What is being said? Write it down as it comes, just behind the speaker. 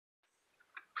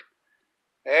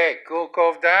Hey, Cool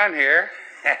Cove Don here.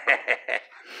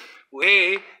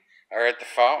 We are at the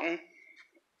Fountain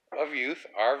of Youth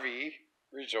RV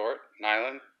Resort in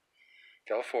Island,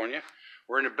 California.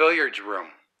 We're in the billiards room.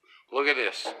 Look at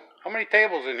this. How many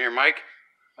tables in here, Mike?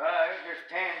 There's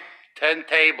 10 10.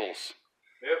 tables.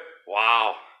 Yep.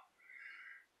 Wow.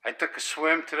 I took a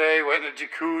swim today, went in the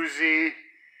jacuzzi.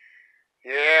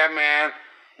 Yeah, man.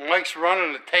 Mike's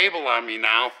running the table on me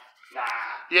now. Nah.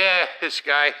 Yeah, this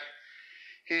guy.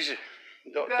 He's...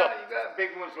 You got big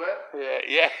ones left.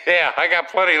 Yeah, I got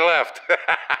plenty left.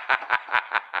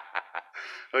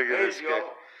 Look at this guy.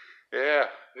 Yeah.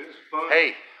 This is fun.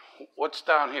 Hey, what's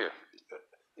down here?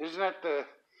 Isn't that the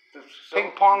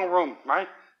ping pong room, right?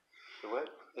 The what?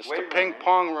 It's the ping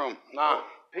pong room. No. Oh,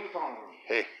 ping pong room.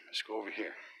 Hey, let's go over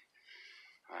here.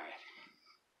 All right.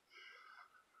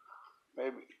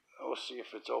 Maybe we'll see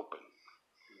if it's open.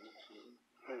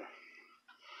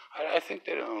 I think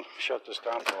they don't shut this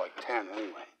down for like 10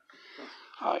 anyway.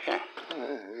 Oh, yeah.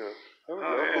 There we go.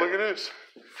 Yeah. Look at this.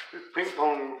 Ping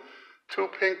pong room. 2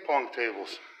 ping pong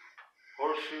tables.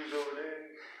 Horseshoes over there.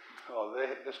 Oh,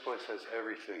 this place has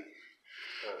everything.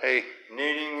 Hey.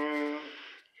 Knitting room.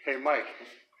 Hey, Mike.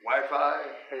 Wi-Fi.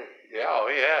 Hey. Yeah, oh,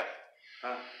 yeah.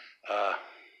 Huh?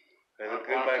 They look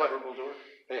good by purple door.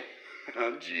 Hey.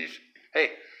 Oh, jeez.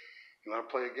 Hey, you want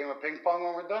to play a game of ping pong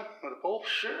when we're done with the pool?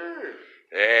 Sure.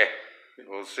 Yeah,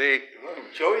 we'll see.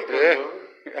 Joey comes over.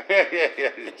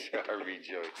 yeah, RV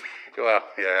Joey. Well,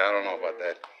 yeah, I don't know about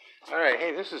that. All right,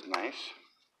 hey, this is nice.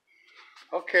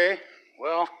 Okay,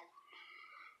 well,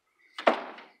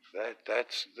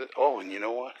 that's the, oh, and you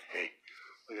know what? Hey,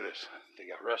 look at this. They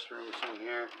got restrooms in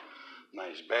here,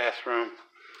 nice bathroom,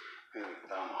 and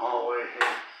down the hallway here.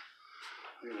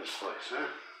 Look at this place, huh?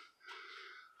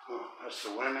 Oh, that's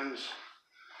the women's.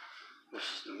 This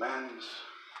is the men's.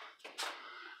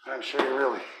 I'm sure you're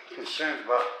really concerned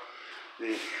about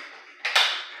the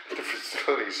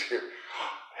facilities here.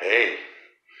 Hey,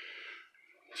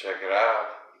 check it out.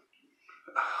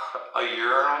 A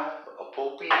urinal, a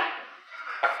poopy.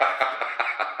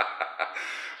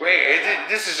 Wait,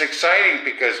 this is exciting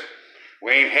because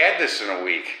we ain't had this in a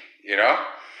week, you know?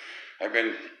 I've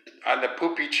been on the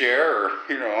poopy chair or,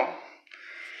 you know.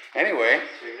 Anyway,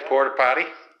 porta potty.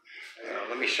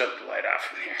 Let me shut the light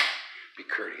off in here. Be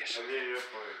courteous. I'll get it up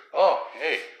for you. Oh,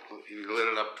 hey, you lit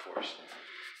it up for us.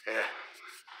 Yeah.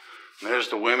 And there's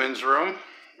the women's room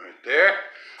right there.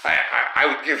 I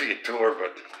would give you a tour,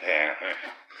 but yeah,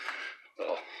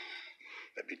 well,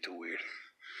 that'd be too weird.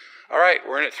 All right,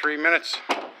 we're in at 3 minutes.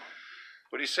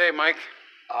 What do you say, Mike?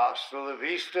 Hasta la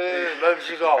vista, loves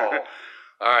you all.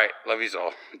 All right, love yous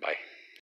all. Bye.